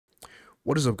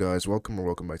What is up, guys? Welcome or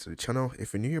welcome back to the channel.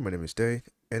 If you're new here, my name is Day,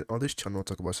 and on this channel I'll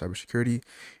talk about cybersecurity.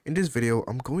 In this video,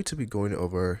 I'm going to be going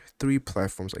over three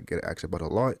platforms I get asked about a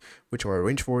lot, which are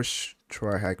RangeForce,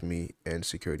 TryHackMe, and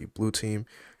SecurityBlueTeam.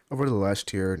 Over the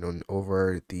last year and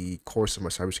over the course of my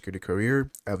cybersecurity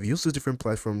career, I've used these different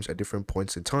platforms at different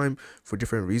points in time for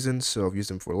different reasons. So I've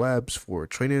used them for labs, for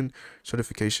training,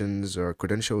 certifications, or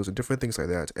credentials, and different things like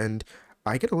that. And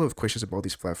I get a lot of questions about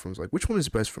these platforms, like which one is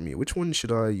best for me? Which one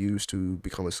should I use to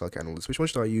become a SOC analyst? Which one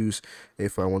should I use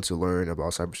if I want to learn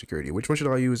about cybersecurity? Which one should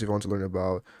I use if I want to learn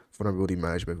about vulnerability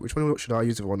management? Which one should I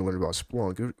use if I want to learn about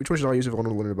Splunk? Which one should I use if I want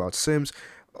to learn about SIMs?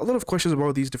 A lot of questions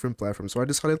about these different platforms. So I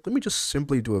decided, let me just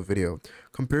simply do a video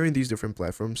comparing these different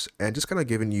platforms and just kind of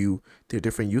giving you the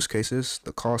different use cases,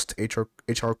 the cost,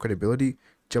 HR credibility,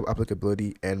 job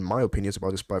applicability, and my opinions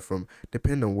about this platform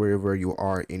depending on wherever you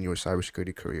are in your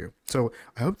cybersecurity career. So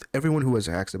I hope everyone who has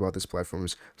asked about these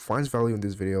platforms finds value in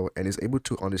this video and is able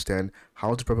to understand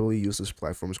how to properly use these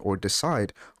platforms or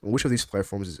decide on which of these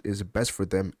platforms is best for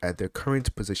them at their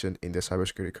current position in their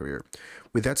cybersecurity career.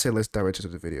 With that said, let's dive into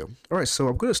the video. All right, so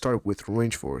I'm going to start with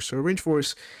RangeForce. So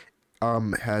RangeForce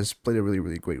has played a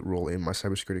really great role in my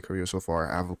cybersecurity career so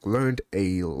far. I've learned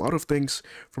a lot of things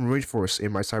from RangeForce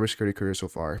in my cybersecurity career so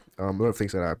far. A lot of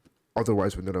things that I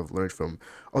otherwise would not have learned from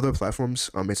other platforms.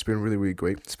 It's been really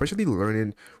great, especially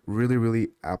learning really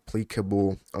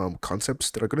applicable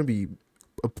concepts that are going to be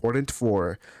important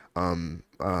for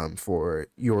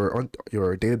your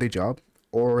day-to-day job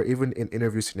or even in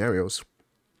interview scenarios.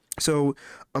 So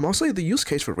also the use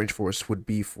case for RangeForce would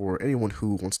be for anyone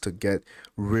who wants to get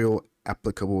real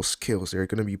applicable skills they're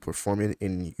going to be performing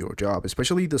in your job,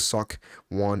 especially the SOC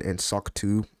 1 and SOC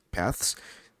 2 paths.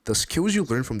 The skills you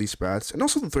learn from these paths, and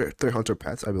also the threat hunter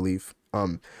paths, I believe.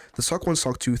 The SOC 1,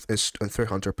 SOC 2, and threat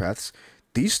hunter paths.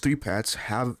 These three paths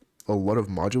have a lot of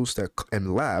modules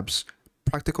and labs,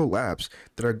 practical labs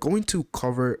that are going to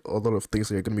cover a lot of things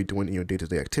that you're going to be doing in your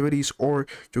day-to-day activities, or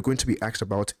you're going to be asked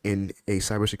about in a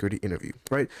cybersecurity interview,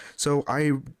 right? So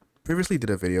I previously did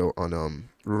a video on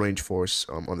RangeForce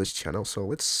on this channel. So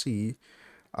let's see.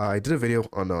 I did a video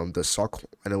on the SOC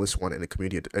Analyst 1 and the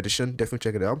Community Edition. Definitely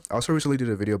check it out. I also recently did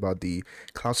a video about the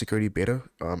Cloud Security Beta.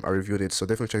 I reviewed it, so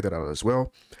definitely check that out as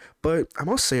well. But I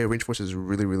must say RangeForce is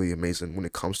really amazing when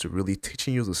it comes to really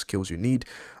teaching you the skills you need.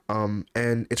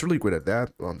 And it's really great at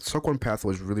that. The SOC 1 path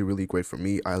was really great for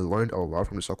me. I learned a lot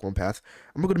from the SOC 1 path.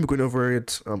 I'm not going to be going over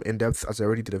it in depth as I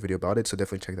already did a video about it, so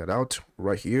definitely check that out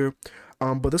right here.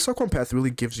 But the SOC 1 path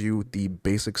really gives you the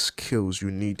basic skills you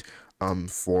need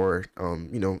for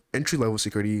entry-level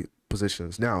security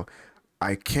positions. Now,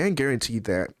 I can guarantee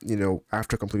that,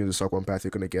 after completing the SOC 1 path,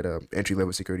 you're going to get a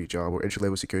entry-level security job or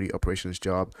entry-level security operations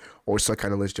job or SOC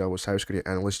analyst job or cybersecurity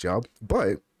analyst job.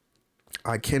 But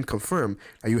I can confirm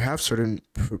that you have certain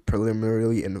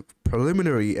preliminary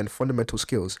and fundamental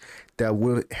skills that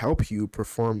will help you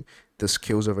perform the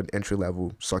skills of an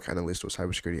entry-level SOC analyst or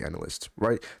cybersecurity analyst,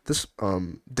 right? This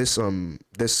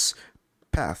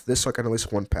SOC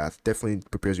Analyst 1 path definitely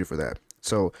prepares you for that.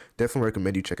 So definitely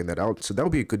recommend you checking that out. So that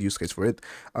would be a good use case for it.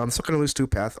 SOC Analyst 2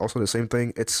 path, also the same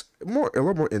thing. It's a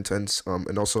lot more intense.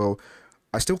 And also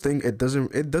I still think it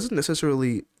doesn't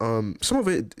necessarily, some of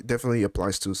it definitely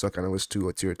applies to SOC Analyst 2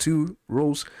 or Tier 2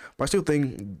 roles, but I still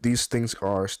think these things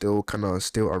are still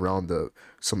around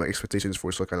some expectations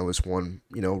for SOC Analyst 1,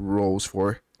 roles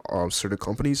for certain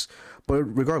companies. But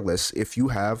regardless, if you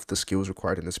have the skills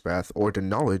required in this path or the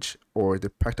knowledge or the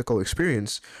practical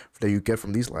experience that you get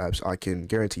from these labs, I can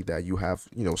guarantee that you have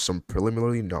some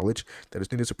preliminary knowledge that is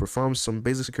needed to perform some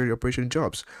basic security operation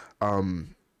jobs.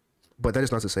 But that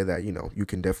is not to say that you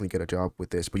can definitely get a job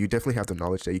with this, but you definitely have the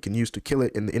knowledge that you can use to kill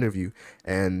it in the interview,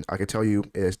 and I can tell you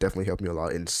it has definitely helped me a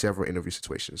lot in several interview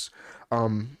situations.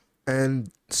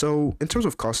 And so in terms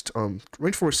of cost,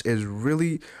 RangeForce is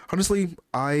really, honestly,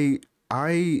 I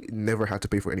never had to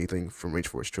pay for anything from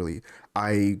RangeForce. Truly,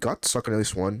 I got SOC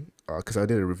Analyst 1 because I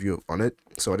did a review on it,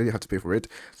 so I didn't have to pay for it.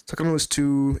 SOC Analyst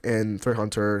 2 and Threat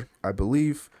Hunter, I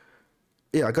believe.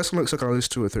 Yeah, I got some SOC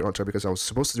Analyst 2 or Threat Hunter because I was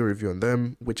supposed to do a review on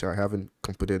them, which I haven't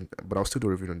completed, but I'll still do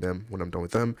a review on them when I'm done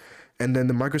with them. And then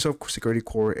the Microsoft Security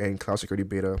Core and Cloud Security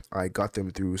Beta, I got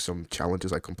them through some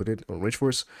challenges I completed on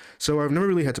RangeForce. So I've never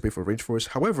really had to pay for RangeForce.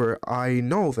 However, I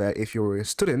know that if you're a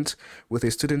student with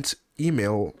a student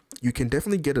email, you can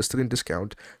definitely get a student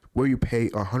discount where you pay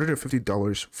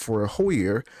 $150 for a whole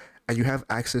year, and you have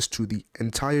access to the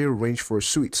entire RangeForce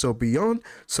suite. So beyond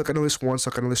SOC Analyst 1,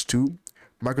 SOC Analyst 2,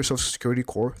 Microsoft Security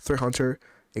Core, Threat Hunter,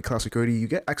 in cloud security, you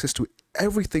get access to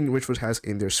everything RangeForce has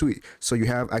in their suite. So you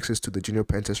have access to the junior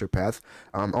pen tester path.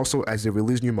 Also, as they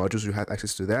release new modules, you have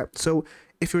access to that. So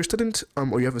if you're a student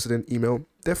or you have a student email,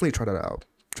 definitely try that out.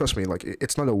 Trust me, like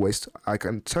it's not a waste. I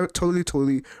can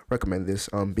totally recommend this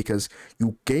because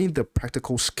you gain the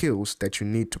practical skills that you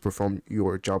need to perform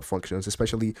your job functions,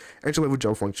 especially entry-level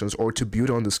job functions, or to build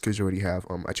on the skills you already have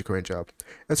at your current job.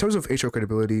 In terms of HR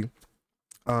credibility,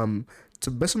 to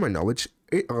the best of my knowledge,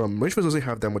 RangeForce doesn't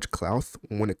have that much clout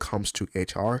when it comes to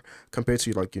HR compared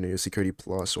to, like, your Security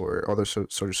Plus or other sort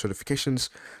of certifications.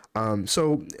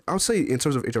 So I would say in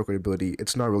terms of HR credibility,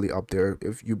 it's not really up there.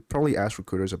 If you probably ask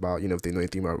recruiters about, if they know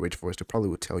anything about RangeForce, they probably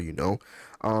would tell you no.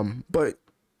 But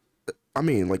I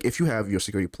mean, like, if you have your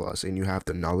Security Plus and you have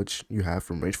the knowledge you have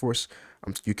from RangeForce,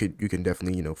 you can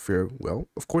definitely, fare well.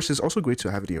 Of course, it's also great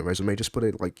to have it in your resume. Just put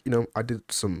it like, I did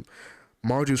some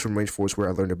modules from RangeForce where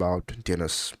I learned about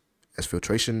DNS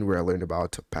filtration, where I learned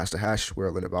about pass the hash, where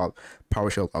I learned about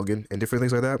PowerShell login and different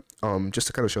things like that. Just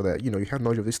to kind of show that, you have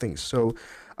knowledge of these things. So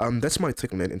that's my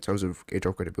take on it in terms of HR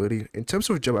credibility. In terms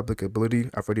of job applicability,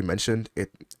 I've already mentioned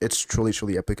it's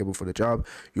truly applicable for the job.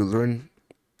 You learn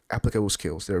applicable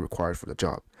skills that are required for the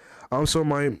job. So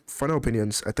my final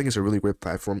opinions, I think it's a really great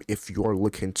platform if you are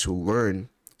looking to learn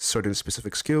certain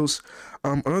specific skills.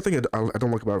 Another thing I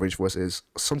don't like about RangeForce is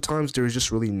sometimes there is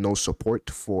just really no support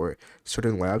for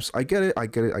certain labs. I get it.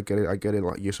 Like,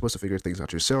 you're supposed to figure things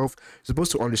out yourself. You're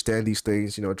supposed to understand these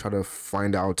things, try to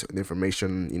find out the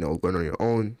information, learn on your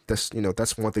own.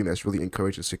 That's one thing that's really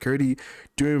encouraged in security,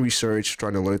 doing research,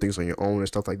 trying to learn things on your own and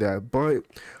stuff like that. But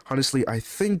honestly, I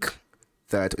think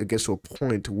that it gets to a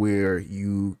point where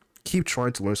you keep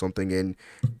trying to learn something and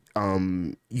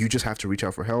you just have to reach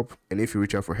out for help. And if you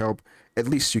reach out for help, at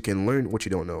least you can learn what you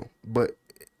don't know. But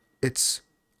it's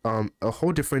a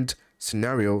whole different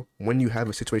scenario when you have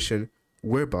a situation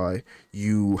whereby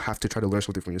you have to try to learn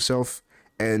something from yourself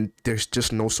and there's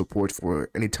just no support for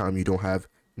any time you don't have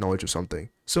knowledge of something.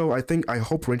 So I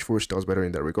hope RangeForce does better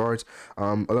in that regard.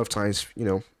 A lot of times,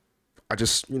 I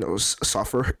just,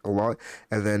 suffer a lot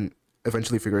and then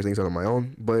eventually figure things out on my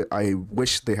own, but I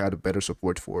wish they had a better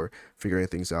support for figuring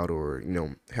things out, or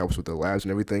helps with the labs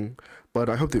and everything. But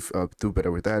I hope they do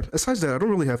better with that. Besides that, I don't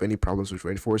really have any problems with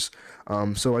RangeForce.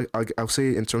 So I'll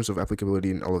say in terms of applicability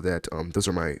and all of that, those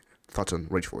are my thoughts on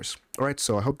RangeForce. All right,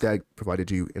 so I hope that provided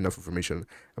you enough information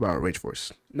about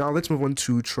RangeForce. Now let's move on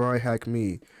to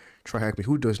TryHackMe. TryHackMe.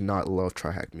 Who does not love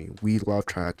TryHackMe? We love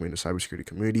TryHackMe in the cybersecurity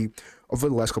community. Over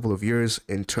the last couple of years,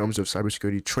 in terms of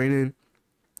cybersecurity training,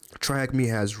 TryHackMe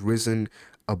has risen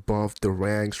above the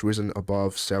ranks, risen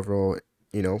above several,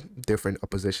 different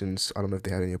oppositions. I don't know if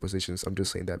they had any oppositions. I'm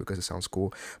just saying that because it sounds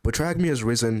cool. But TryHackMe has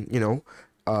risen,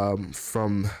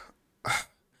 from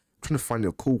trying to find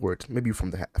a cool word, maybe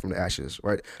from the ashes,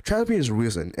 right? TryHackMe has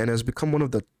risen and has become one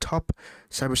of the top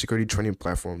cybersecurity training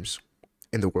platforms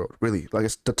in the world. Really, like,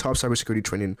 it's the top cybersecurity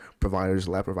training providers,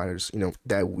 lab providers,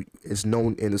 that is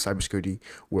known in the cybersecurity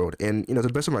world. And to the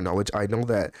best of my knowledge, I know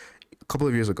that a couple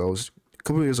of years ago,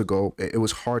 it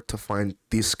was hard to find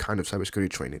this kind of cybersecurity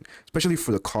training, especially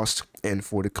for the cost and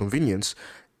for the convenience.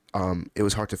 It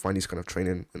was hard to find this kind of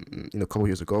training, a couple of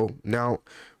years ago. Now,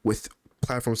 with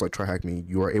platforms like TryHackMe,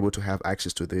 you are able to have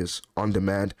access to this on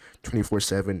demand,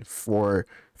 24/7 for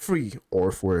free,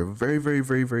 or for a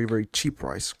very cheap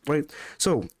price, right?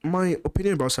 So my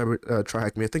opinion about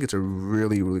TryHackMe, I think it's a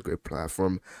really great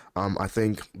platform. I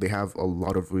think they have a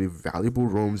lot of really valuable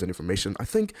rooms and information. I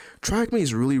think TryHackMe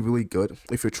is really good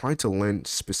if you're trying to learn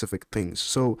specific things.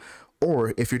 So,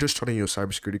 or if you're just starting your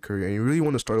cybersecurity career and you really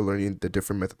want to start learning the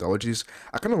different methodologies,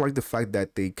 I kind of like the fact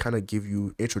that they kind of give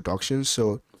you introductions.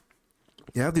 So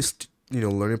you have this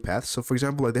learning path. So for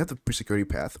example, like, they have the pre-security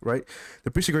path, right?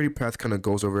 The pre-security path kind of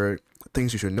goes over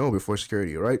things you should know before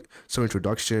security, right? So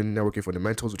introduction, networking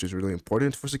fundamentals, which is really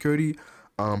important for security,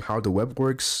 how the web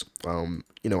works,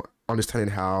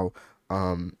 understanding how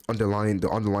the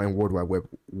underlying World Wide Web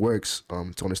works,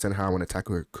 to understand how an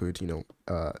attacker could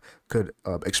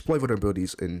exploit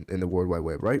vulnerabilities in the World Wide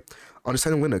Web, right?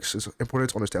 Understanding Linux is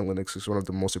important. To understand Linux is one of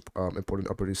the most important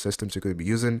operating systems you're going to be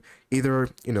using, either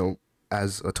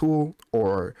as a tool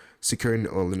or securing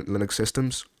Linux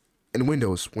systems. And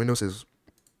Windows is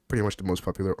pretty much the most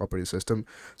popular operating system.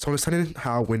 So understanding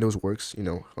how Windows works,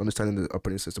 understanding the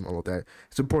operating system, all of that,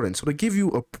 it's important. So they give you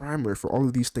a primer for all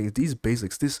of these things, these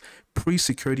basics, this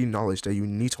pre-security knowledge that you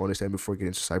need to understand before getting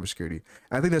into cybersecurity.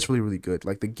 And I think that's really good.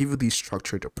 Like, they give you these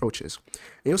structured approaches.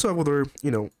 And you also have other,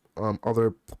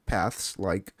 other paths,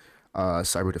 like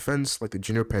cyber defense, like the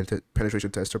junior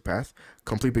penetration tester path,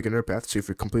 complete beginner path. So if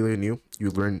you're completely new,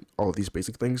 you learn all of these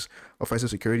basic things: offensive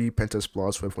security, pen test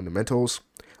flaws, web fundamentals.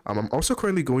 I'm also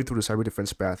currently going through the cyber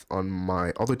defense path on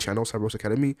my other channel, CyberSecurity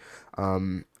Academy.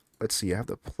 Let's see, I have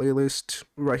the playlist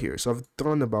right here. So I've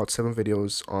done about 7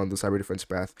 videos on the cyber defense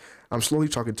path. I'm slowly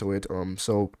talking to it.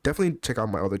 So definitely check out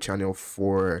my other channel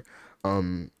for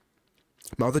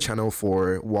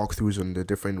walkthroughs in the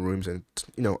different rooms and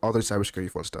other cybersecurity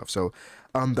fun stuff. So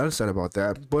that's said about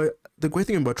that. But the great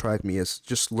thing about TryHackMe is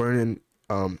just learning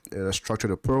in a structured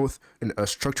approach,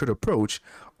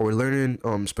 or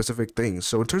learning specific things.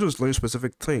 So in terms of learning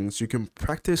specific things, you can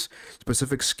practice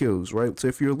specific skills, right? So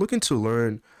if you're looking to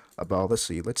learn about, let's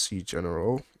see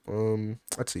general,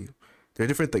 let's see, there are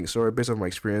different things. So based on my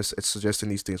experience, it's suggesting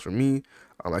these things for me.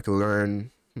 I can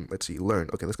learn, let's see, learn.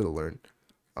 Okay, let's go to learn.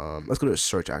 Let's go to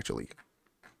search, actually.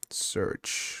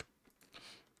 Search.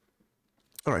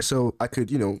 All right, so I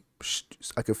could,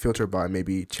 I could filter by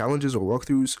maybe challenges or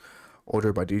walkthroughs,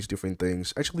 order by these different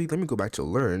things. Actually, let me go back to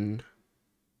learn.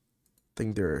 I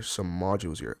think there are some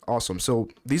modules here. Awesome. So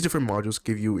these different modules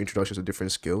give you introductions to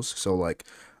different skills. So like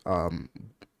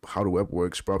how the web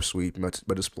works, prop suite,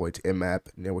 Metasploit, IMAP,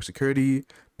 network security,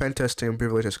 pen testing,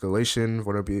 privilege escalation,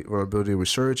 vulnerability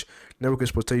research, network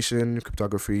exploitation,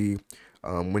 cryptography,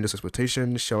 Windows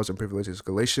exploitation, shells and privilege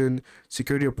escalation,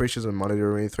 security operations and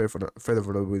monitoring, threat and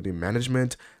vulnerability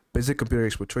management, basic computer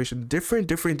exploitation, different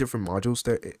modules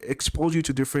that expose you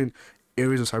to different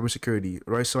areas of cybersecurity,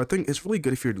 right? So I think it's really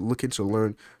good if you're looking to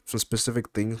learn some specific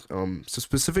things,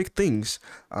 that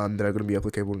are going to be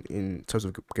applicable in terms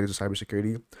of getting to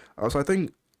cybersecurity. So I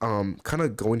think kind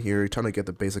of going here, trying to get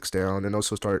the basics down, and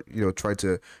also start try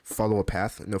to follow a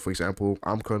path. For example,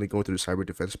 I'm currently going through the cyber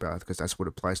defense path because that's what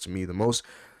applies to me the most.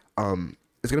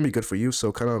 It's gonna be good for you.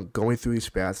 So kind of going through these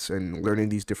paths and learning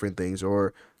these different things,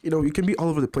 or you can be all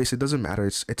over the place. It doesn't matter.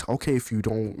 It's okay if you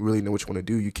don't really know what you want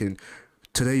to do.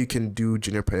 Today you can do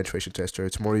junior penetration tester.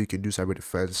 Tomorrow you can do cyber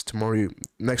defense.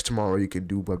 Next tomorrow you can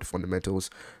do web fundamentals.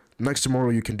 Next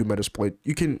tomorrow you can do Metasploit.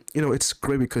 You can, it's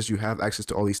great because you have access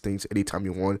to all these things anytime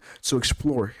you want. So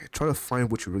explore, try to find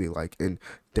what you really like, and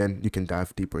then you can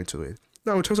dive deeper into it.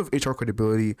 Now, in terms of HR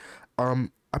credibility,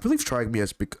 I believe TryHackMe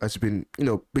has been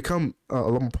become a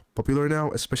lot more popular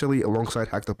now, especially alongside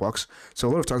Hack the Box. So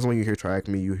a lot of times when you hear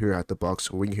TryHackMe, you hear Hack the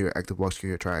Box, or when you hear Hack the Box, you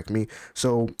hear TryHackMe.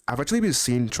 So I've actually been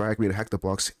seeing TryHackMe and Hack the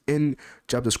Box in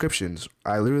job descriptions.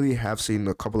 I literally have seen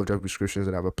a couple of job descriptions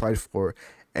that I've applied for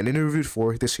and interviewed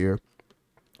for this year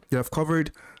that I've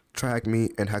covered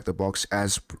TryHackMe and Hack the Box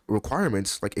as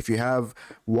requirements. Like if you have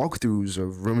walkthroughs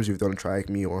of rooms you've done in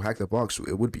TryHackMe or Hack the Box,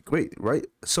 it would be great, right?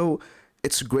 So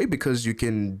it's great because you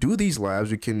can do these labs,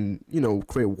 you can,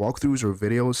 create walkthroughs or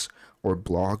videos or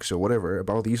blogs or whatever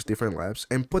about these different labs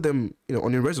and put them,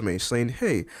 on your resume saying,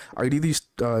 hey, I did these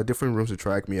different rooms to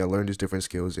TryHackMe, I learned these different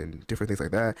skills and different things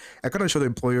like that. And kind of show the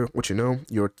employer what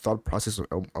your thought process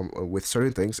with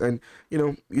certain things. And,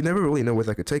 you never really know where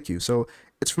that could take you. So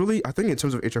it's really, I think in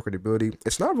terms of HR credibility,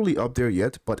 it's not really up there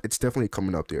yet, but it's definitely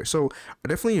coming up there. So I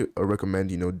definitely recommend,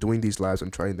 doing these labs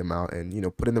and trying them out and,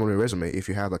 putting them on your resume if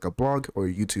you have like a blog or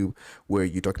YouTube where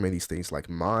you document these things, like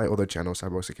my other channel,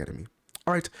 CyberSecurity Academy.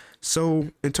 All right, so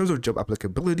in terms of job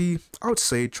applicability, I would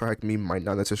say TryHackMe might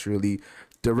not necessarily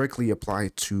directly apply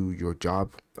to your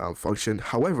job function.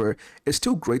 However, it's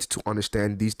still great to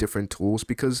understand these different tools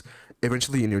because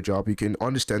eventually in your job, you can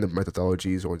understand the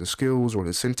methodologies or the skills or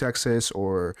the syntaxes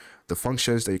or the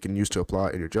functions that you can use to apply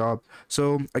in your job.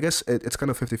 So I guess it's kind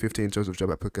of 50-50 in terms of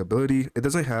job applicability. It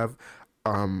doesn't have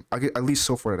at least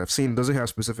so far that I've seen, doesn't have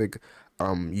specific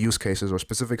use cases or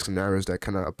specific scenarios that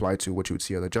kind of apply to what you would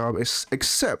see on the job.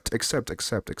 Except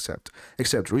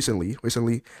recently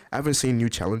I haven't seen new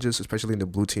challenges, especially in the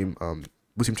blue team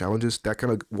challenges that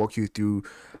kind of walk you through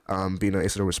being an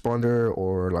incident responder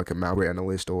or like a malware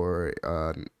analyst or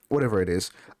whatever it is.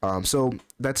 So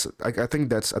that's I think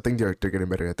they're getting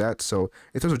better at that. So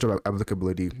in terms of job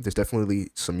applicability, there's definitely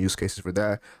some use cases for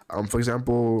that. For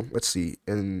example, let's see,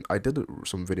 and I did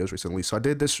some videos recently. So I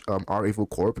did this R-Evil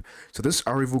Corp. So this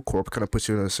R-Evil Corp kind of puts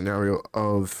you in a scenario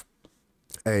of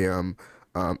a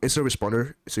incident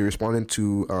responder. So you're responding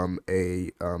to you're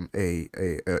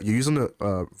using a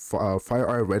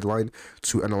FireEye Redline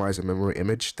to analyze a memory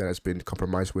image that has been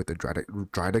compromised with the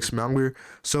Dridex malware.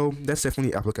 So that's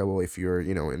definitely applicable if you're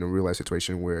in a real life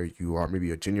situation where you are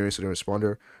maybe a junior incident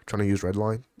responder trying to use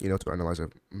Redline to analyze a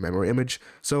memory image.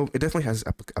 So it definitely has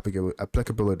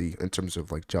applicability in terms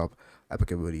of like job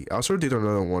applicability. I also did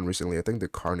another one recently. I think the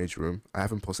Carnage Room. I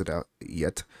haven't posted out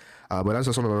yet. But that's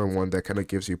also another one that kind of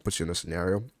puts you in a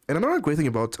scenario. And another great thing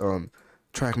about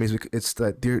TryHackMe is it's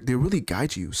that they really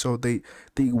guide you. So they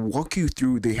walk you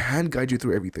through, they hand guide you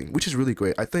through everything, which is really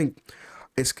great. I think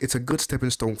it's a good stepping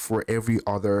stone for every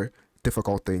other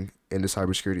difficult thing in the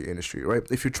cybersecurity industry, right?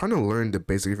 If you're trying to learn the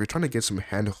basics, if you're trying to get some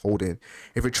hand holding,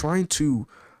 if you're trying to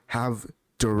have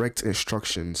direct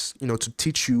instructions, to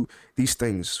teach you these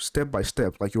things step by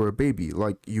step, like you're a baby,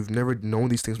 like you've never known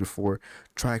these things before,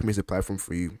 TryHackMe is a platform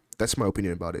for you. That's my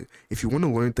opinion about it. If you want to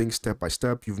learn things step by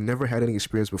step, you've never had any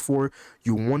experience before,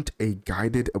 you want a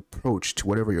guided approach to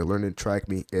whatever you're learning,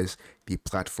 TryHackMe is the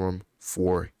platform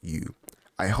for you.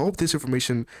 I hope this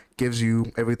information gives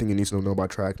you everything you need to know about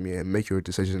TryHackMe and make your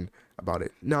decision about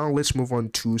it. Now let's move on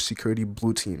to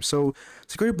SecurityBlueTeam. So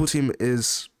SecurityBlueTeam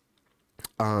is,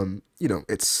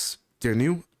 they're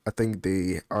new. I think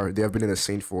they have been in the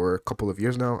scene for a couple of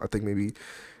years now. I think maybe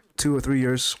 2 or 3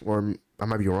 years, or I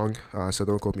might be wrong, so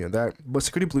don't quote me on that. But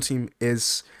SecurityBlueTeam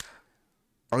is,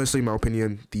 honestly, in my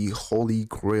opinion, the holy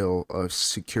grail of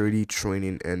security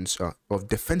training and of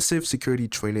defensive security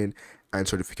training and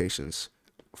certifications.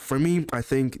 For me, I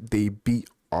think they beat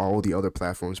all the other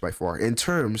platforms by far in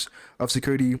terms of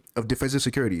security, of defensive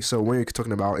security. So when you're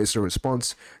talking about incident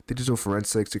response, digital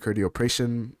forensic, security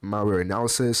operation, malware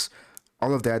analysis,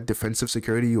 all of that defensive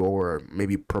security, or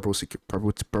maybe purple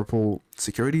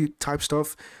security type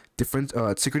stuff,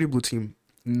 SecurityBlueTeam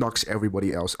knocks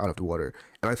everybody else out of the water.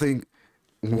 And I think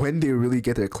when they really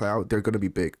get their clout, they're gonna be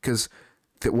big, because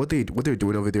what they're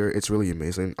doing over there, it's really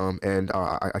amazing.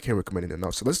 I can't recommend it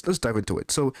enough. So let's dive into it.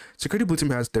 So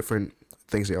SecurityBlueTeam has different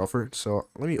things they offer. So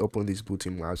let me open these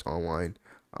BlueTeam labs online.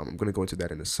 I'm gonna go into that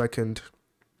in a second.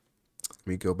 Let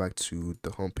me go back to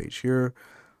the homepage here.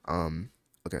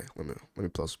 Okay, let me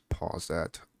pause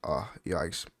that.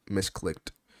 Yikes,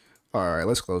 misclicked. All right,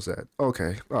 let's close that.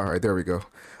 Okay, all right, there we go.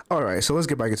 All right, so let's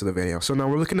get back into the video. So now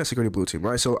we're looking at SecurityBlueTeam,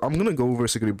 right? So I'm gonna go over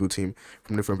SecurityBlueTeam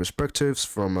from different perspectives,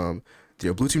 from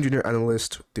their BlueTeam Junior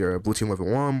Analyst, their BlueTeam Level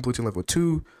 1, BlueTeam Level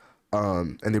 2,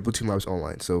 and their BlueTeam Labs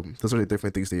Online. So those are the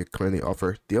different things they currently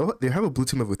offer. They have a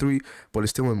BlueTeam Level 3, but it's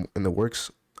still in the works.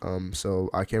 So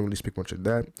I can't really speak much of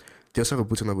that. They also have a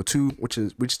BlueTeam Level 2, which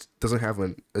doesn't have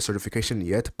a certification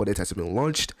yet, but it hasn't been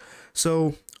launched.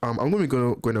 So I'm going to be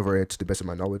going over it to the best of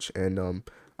my knowledge, and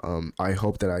I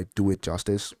hope that I do it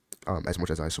justice as much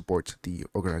as I support the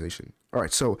organization. All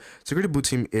right, so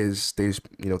SecurityBlueTeam is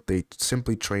they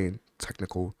simply train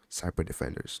technical cyber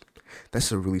defenders.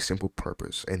 That's a really simple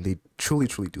purpose, and they truly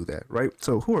do that, right?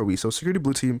 So who are we? So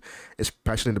SecurityBlueTeam is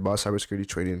passionate about cybersecurity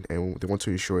training, and they want to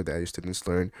ensure that your students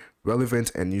learn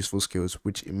relevant and useful skills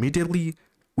which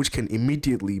can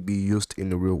immediately be used in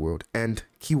the real world. And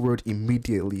keyword,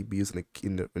 immediately be used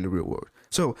in the real world.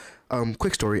 So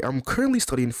quick story, I'm currently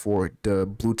studying for the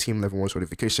BlueTeam Level 1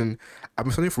 certification. I've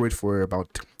been studying for it for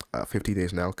about 50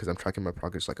 days now, because I'm tracking my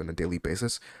progress like on a daily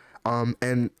basis.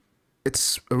 And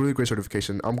it's a really great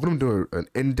certification. I'm going to do an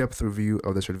in-depth review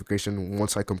of the certification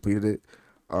once I completed it,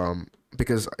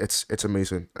 because it's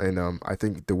amazing, and I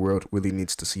think the world really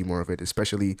needs to see more of it,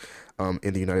 especially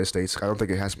in the United States. I don't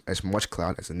think it has as much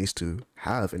clout as it needs to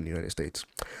have in the United States.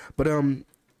 But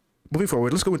moving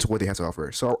forward, let's go into what they have to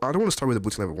offer. So I don't want to start with the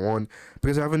BlueTeam Level 1,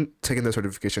 because I haven't taken the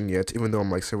certification yet, even though I'm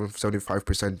like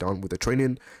 75% done with the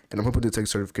training, and I'm hoping to take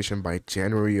certification by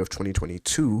January of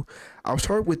 2022. I'll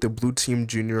start with the BlueTeam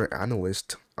Junior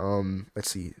Analyst.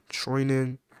 Let's see,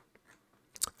 training.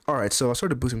 All right, so I'll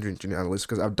start the BlueTeam Junior Analyst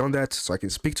because I've done that, so I can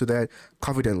speak to that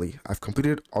confidently. I've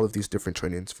completed all of these different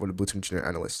trainings for the BlueTeam Junior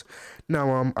Analyst.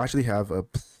 Now, I actually have a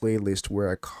playlist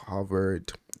where I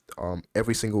covered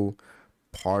every single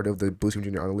part of the BlueTeam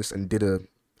Junior Analyst and did a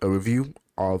review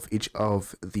of each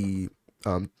of the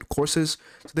courses.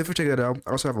 So definitely check that out.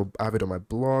 I also have it on my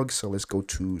blog. So let's go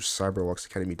to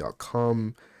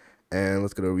cyberwalksacademy.com and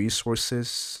let's go to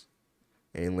resources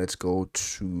and let's go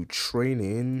to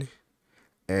training.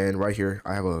 And right here,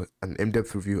 I have an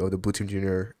in-depth review of the BlueTeam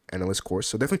Junior Analyst course.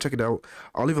 So definitely check it out.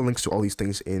 I'll leave a links to all these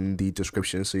things in the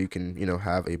description so you can,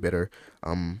 have a better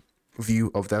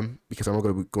view of them, because I'm not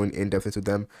going to be going in-depth into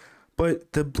them.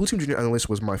 But the BlueTeam Junior Analyst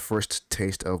was my first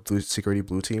taste of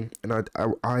SecurityBlueTeam, and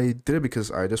I did it because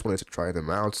I just wanted to try them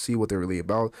out, see what they're really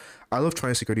about. I love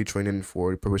trying security training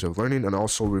for the purpose of learning and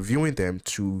also reviewing them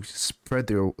to spread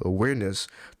their awareness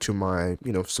to my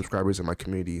subscribers in my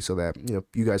community, so that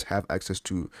you guys have access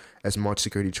to as much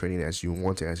security training as you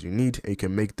want and as you need, and you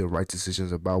can make the right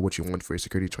decisions about what you want for your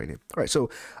security training. All right, so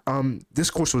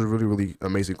this course was a really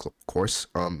amazing course.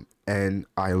 And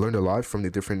I learned a lot from the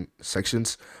different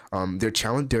sections.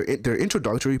 They're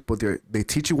introductory, but they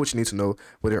teach you what you need to know,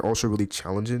 but they're also really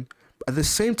challenging. At the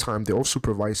same time, they also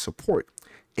provide support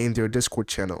in their Discord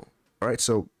channel. All right,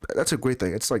 so that's a great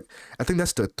thing. It's like, I think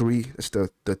that's the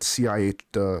CIA,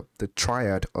 the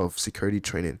triad of security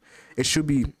training. It should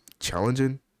be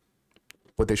challenging,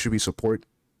 but there should be support.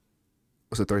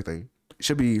 What's the third thing? It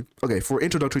should be, okay, for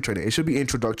introductory training, it should be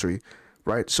introductory,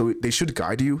 right? So they should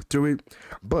guide you through it,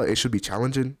 but it should be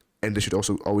challenging, and there should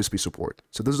also always be support.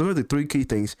 So those are the three key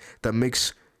things that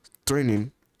makes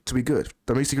training to be good,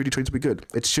 that makes security training to be good.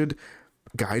 It should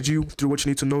guide you through what you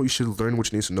need to know. You should learn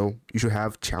what you need to know. You should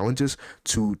have challenges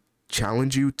to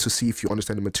challenge you to see if you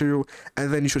understand the material,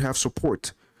 and then you should have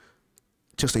support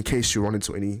just in case you run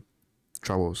into any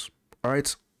troubles. All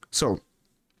right, so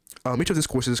each of these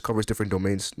courses covers different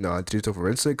domains: digital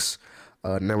forensics,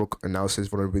 network analysis,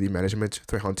 vulnerability management,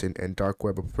 threat hunting, and dark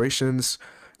web operations,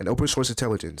 and open source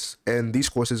intelligence. And these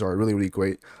courses are really, really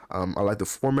great. I like the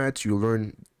format. You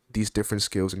learn these different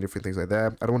skills and different things like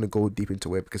that. I don't want to go deep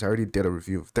into it because I already did a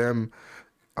review of them.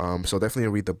 So definitely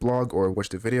read the blog or watch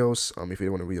the videos. If you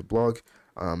don't want to read the blog,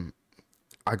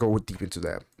 I go deep into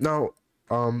that. Now,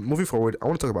 moving forward, I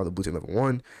want to talk about the BlueTeam level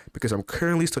 1 because I'm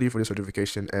currently studying for this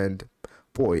certification, and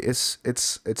boy, it's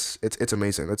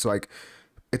amazing. It's like,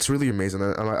 it's really amazing.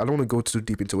 I don't want to go too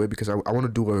deep into it because I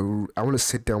want to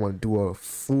sit down and do a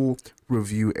full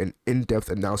review and in-depth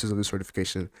analysis of the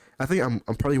certification. I think I'm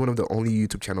probably one of the only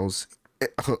YouTube channels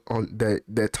on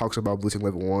that talks about BlueTeam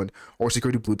level 1 or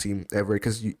SecurityBlueTeam ever,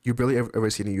 because you barely ever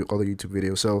see any other YouTube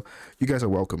videos. So you guys are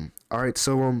welcome. All right,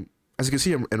 so as you can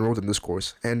see, I'm enrolled in this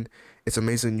course, and it's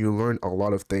amazing. You learn a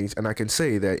lot of things, and I can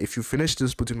say that if you finish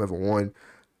this BlueTeam level 1,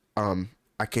 I'm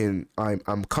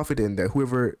confident that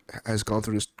whoever has gone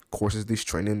through this courses, this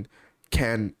training,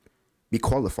 can be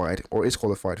qualified or is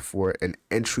qualified for an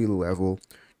entry-level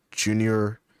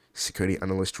junior security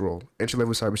analyst role,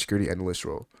 entry-level cybersecurity analyst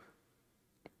role.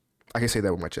 I can say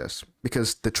that with my chest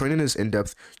because the training is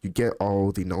in-depth. You get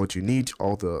all the knowledge you need,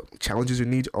 all the challenges you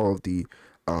need, all of the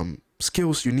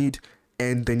skills you need,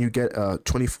 and then you get a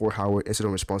 24-hour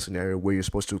incident response scenario where you're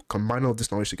supposed to combine all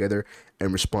this knowledge together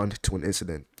and respond to an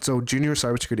incident. So junior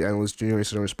cybersecurity analyst, junior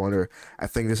incident responder, I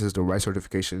think this is the right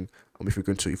certification if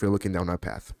you're looking down that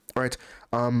path. All right,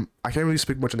 I can't really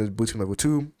speak much on the BlueTeam level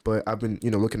 2, but I've been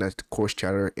looking at the course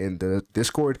chatter in the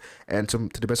Discord, and to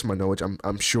the best of my knowledge,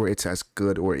 I'm sure it's as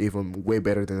good or even way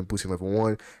better than the BlueTeam level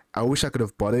 1. I wish I could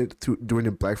have bought it during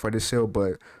the Black Friday sale,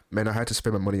 but man, I had to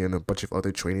spend my money on a bunch of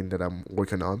other training that I'm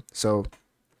working on. So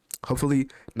hopefully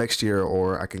next year,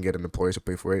 or I can get an employer to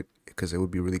pay for it, because it would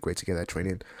be really great to get that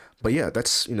training. But yeah,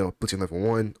 that's BlueTeam level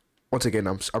 1. Once again,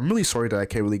 I'm really sorry that I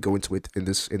can't really go into it in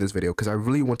this video, because I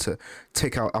really want to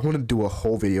I want to do a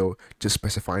whole video just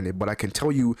specifying it, but I can tell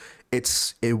you it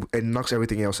knocks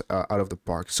everything else out of the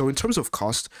park. So in terms of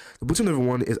cost, the BlueTeam level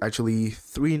 1 is actually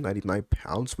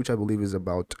 £399, which I believe is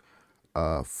about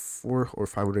 $400 or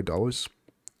 $500.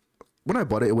 When I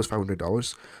bought it, it was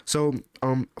 $500. So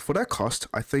for that cost,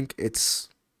 I think it's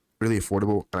really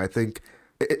affordable, and I think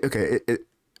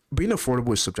being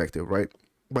affordable is subjective, right?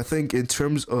 But I think in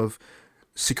terms of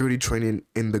security training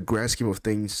in the grand scheme of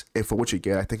things and for what you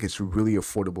get, I think it's really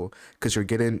affordable, because you're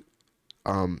getting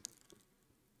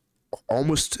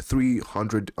almost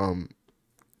 300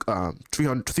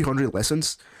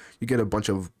 lessons. You get a bunch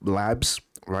of labs,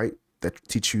 right, that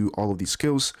teach you all of these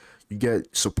skills. You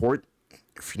get support.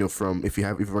 If you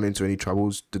run into any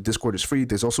troubles, the Discord is free.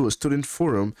 There's also a student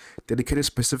forum dedicated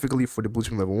specifically for the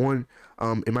BlueTeam level 1.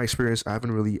 In my experience, I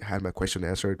haven't really had my question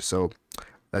answered, so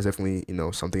that's definitely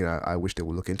something I wish they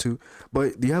would look into.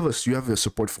 But you have a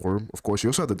support forum, of course. You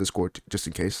also have the Discord just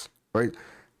in case, right?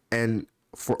 And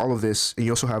for all of this, and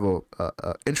you also have a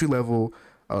entry level.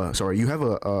 You have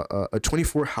a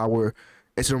 24-hour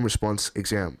incident response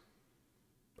exam.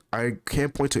 I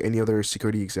can't point to any other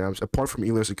security exams apart from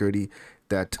Elite Security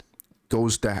that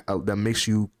makes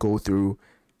you go through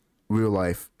real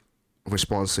life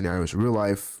response scenarios, real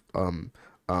life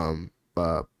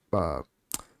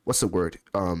what's the word?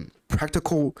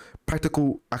 Practical.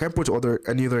 I can't point to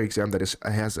any other exam that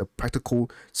has a practical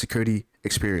security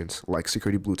experience like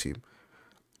SecurityBlueTeam,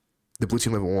 the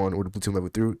BlueTeam level 1 or the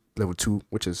BlueTeam level 2,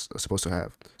 which is supposed to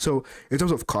have. So in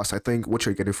terms of cost, I think what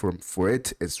you're getting for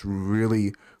it is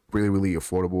really, really, really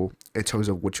affordable in terms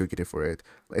of what you're getting for it.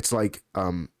 It's like,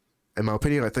 in my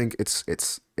opinion, I think it's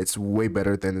way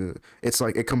better than, it's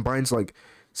like, it combines like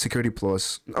Security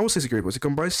Plus. I won't say Security Plus. It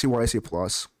combines CYC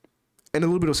Plus and a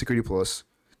little bit of Security Plus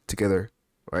together,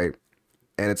 right?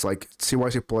 And it's like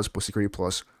CYC Plus plus Security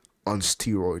Plus on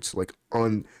steroids, like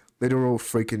on literal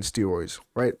freaking steroids,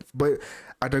 right? But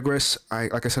I digress.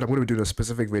 Like I said, I'm going to be doing a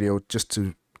specific video just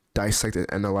to dissect and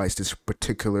analyze this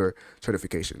particular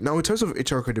certification. Now, in terms of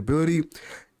HR credibility,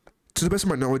 to the best of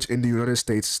my knowledge, in the United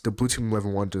States, the BlueTeam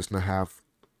level 1 does not have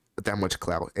that much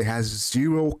clout. It has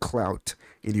zero clout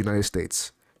in the United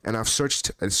States. And I've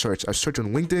searched and searched. I've searched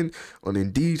on LinkedIn, on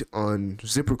Indeed, on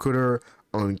ZipRecruiter,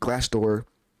 on Glassdoor.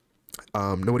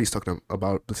 Nobody's talking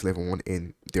about BTLO level 1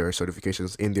 in their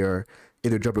certifications, in their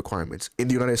job requirements in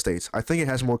the United States. I think it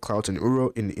has more clout in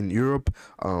Europe, in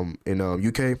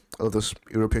UK, all of those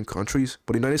European countries.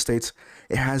 But in the United States,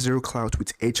 it has zero clout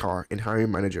with HR and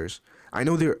hiring managers. I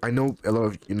know a lot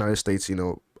of United States,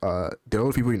 there are a lot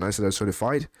of people in the United States that are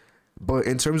certified, but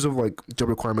in terms of like job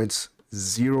requirements,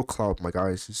 zero clout, my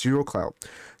guys, zero clout.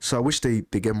 So I wish they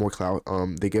get more clout,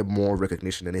 they get more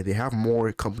recognition, and they have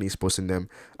more companies posting them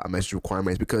as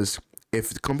requirements. Because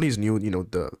if the companies knew,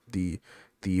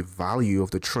 the value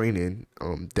of the training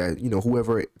that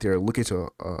whoever they're looking to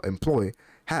employ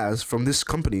has from this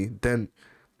company, then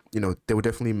they would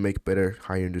definitely make better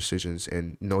hiring decisions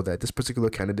and know that this particular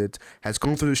candidate has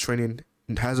gone through this training,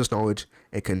 has this knowledge,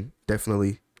 and can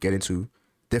definitely do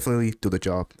the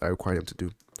job I require them to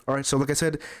do. All right, so like I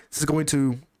said, this is going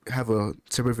to have a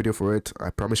separate video for it. I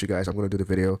promise you guys, I'm going to do the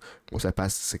video once I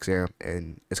pass the 6 a.m.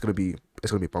 and it's gonna be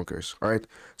bonkers. All right,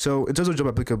 so in terms of job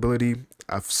applicability,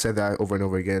 I've said that over and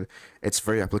over again. It's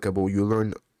very applicable. You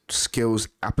learn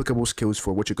applicable skills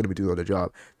for what you're going to be doing on the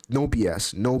job. No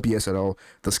BS at all.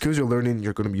 The skills you're learning,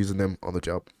 you're going to be using them on the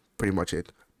job. Pretty much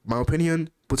it. My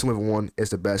opinion, BTLO level 1 is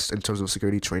the best in terms of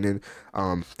security training.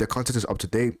 Their content is up to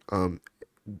date.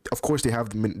 Of course, they have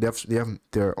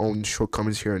their own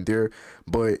shortcomings here and there,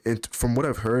 but from what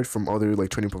I've heard from other like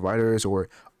training providers or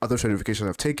other certifications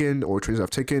I've taken or trainings I've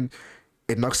taken,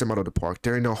 it knocks them out of the park.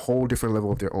 They're in a whole different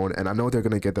level of their own, and I know they're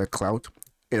gonna get that clout,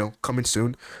 coming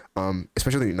soon,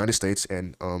 especially in the United States.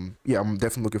 And yeah, I'm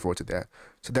definitely looking forward to that.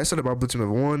 So that's it about BlueTeam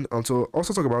level 1. So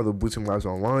also talk about the BlueTeam labs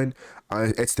online.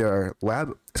 It's their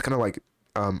lab. It's kind of like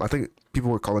I think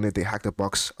people were calling it, they hacked the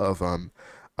box of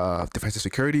defensive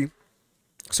security.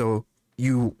 So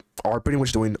you are pretty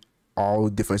much doing all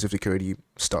defensive security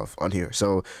stuff on here.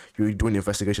 So you're doing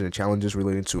investigation and challenges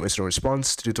relating to incident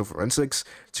response, digital forensics,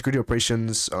 security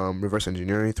operations, reverse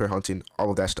engineering, threat hunting,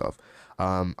 all of that stuff.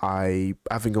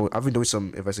 I've been doing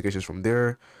some investigations from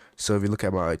there. So if you look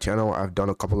at my channel, I've done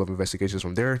a couple of investigations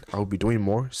from there. I'll be doing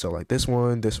more. So like this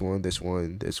one, we're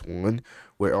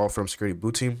all from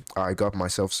SecurityBlueTeam. I got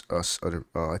myself I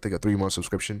think a 3-month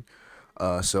subscription.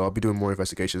 So I'll be doing more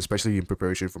investigations, especially in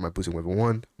preparation for my BTLO level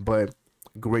 1. But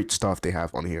great stuff they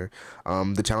have on here.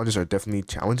 The challenges are definitely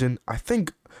challenging. I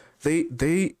think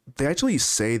they actually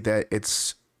say that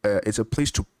it's a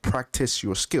place to practice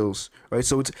your skills, right?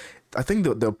 So I think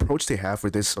the approach they have for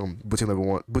this BTLO level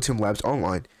 1 BTLO labs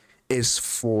online is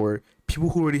for people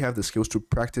who already have the skills to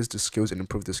practice the skills and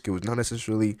improve the skills, not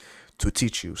necessarily to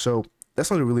teach you. So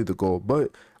that's not really the goal, but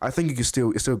I think it's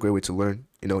still a great way to learn,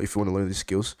 if you want to learn these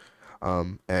skills.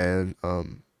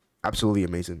 Absolutely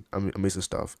amazing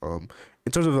stuff.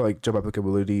 In terms of like job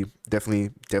applicability,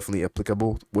 definitely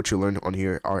applicable. What you learn on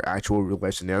here are actual real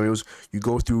life scenarios. You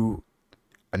go through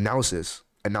analysis,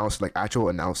 like actual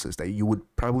analysis that you would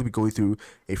probably be going through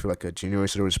if you're like a junior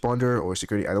incident responder or a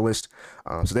security analyst.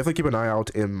 So definitely keep an eye out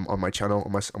on my channel,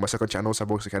 on my second channel,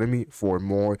 CyberSecurity Academy, for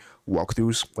more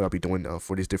walkthroughs, what I'll be doing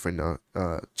for these different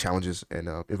challenges and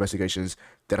investigations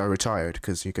that are retired,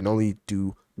 because you can only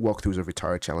do walkthroughs of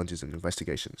retired challenges and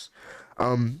investigations.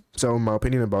 So my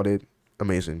opinion about it,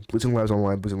 amazing. BlueTeam Labs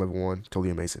online, BlueTeam level 1,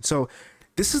 totally amazing. So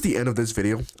this is the end of this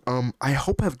video. I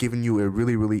hope I've given you a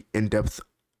really in-depth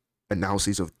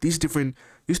analysis of these 3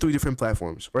 different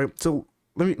platforms, right? So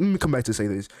let me come back to say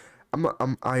this. I've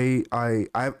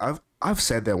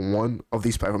said that one of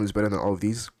these platforms is better than all of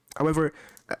these. However,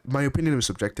 my opinion is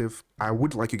subjective. I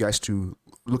would like you guys to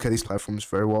look at these platforms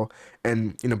very well,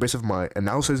 and based on my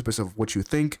analysis, based on what you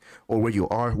think or where you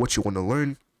are, what you want to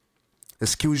learn, the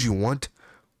skills you want,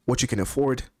 what you can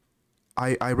afford,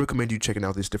 I recommend you checking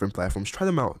out these different platforms. Try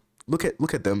them out. Look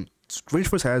at them.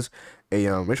 RangeForce has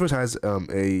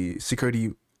a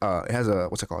security. It has a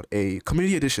a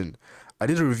community edition. I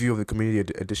did a review of the community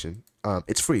edition.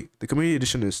 It's free. The community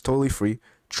edition is totally free.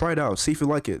 Try it out. See if you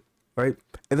like it. Right.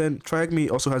 And then TryHackMe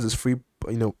also has this free.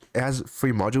 It has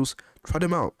free modules. Try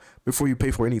them out before you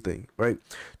pay for anything. Right.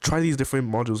 Try these different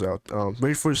modules out.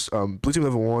 RangeForce, BlueTeam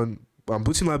level 1,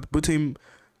 BlueTeam,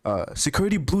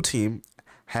 SecurityBlueTeam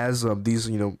has these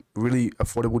really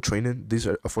affordable training. These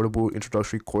are affordable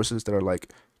introductory courses that are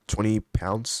like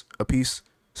 £20 a piece.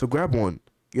 So grab one.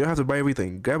 You don't have to buy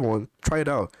everything. Grab one, try it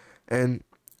out, and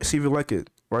see if you like it.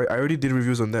 Right? I already did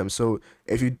reviews on them. So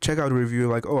if you check out a review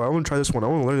like, oh, I want to try this one, I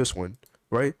want to learn this one,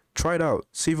 right? Try it out,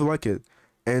 see if you like it,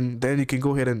 and then you can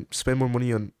go ahead and spend more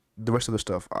money on the rest of the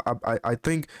stuff. I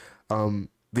think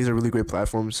these are really great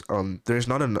platforms. There's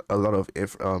not a lot of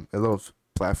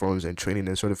platforms and training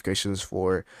and certifications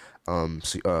for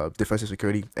defense and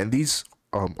security. And these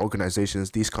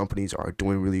organizations, these companies are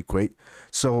doing really great.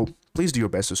 So please do your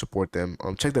best to support them.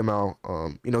 Check them out.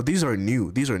 You know, these are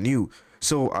new.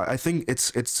 So I think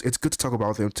it's good to talk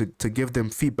about them, to give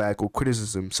them feedback or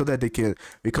criticism so that they can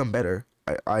become better.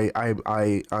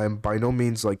 I'm by no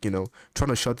means, like, you know,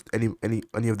 trying to shut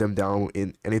any of them down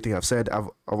in anything I've said. I've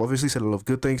obviously said a lot of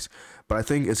good things, but I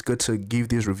think it's good to give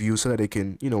these reviews so that they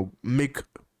can, you know, make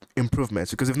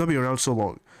improvements, because they've not been around so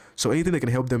long. So anything that can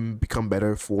help them become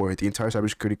better for the entire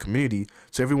cybersecurity community,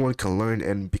 so everyone can learn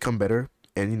and become better,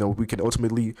 and, you know, we can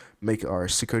ultimately make our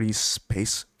security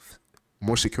space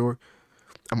more secure,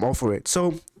 I'm all for it.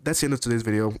 So that's the end of today's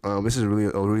video. This is a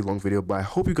really long video, but I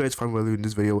hope you guys found value in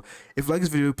this video. If you like this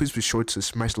video, please be sure to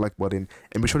smash the like button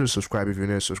and be sure to subscribe if you're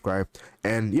not subscribed.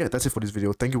 And yeah, that's it for this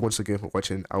video. Thank you once again for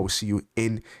watching. I will see you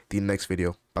in the next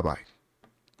video. Bye bye.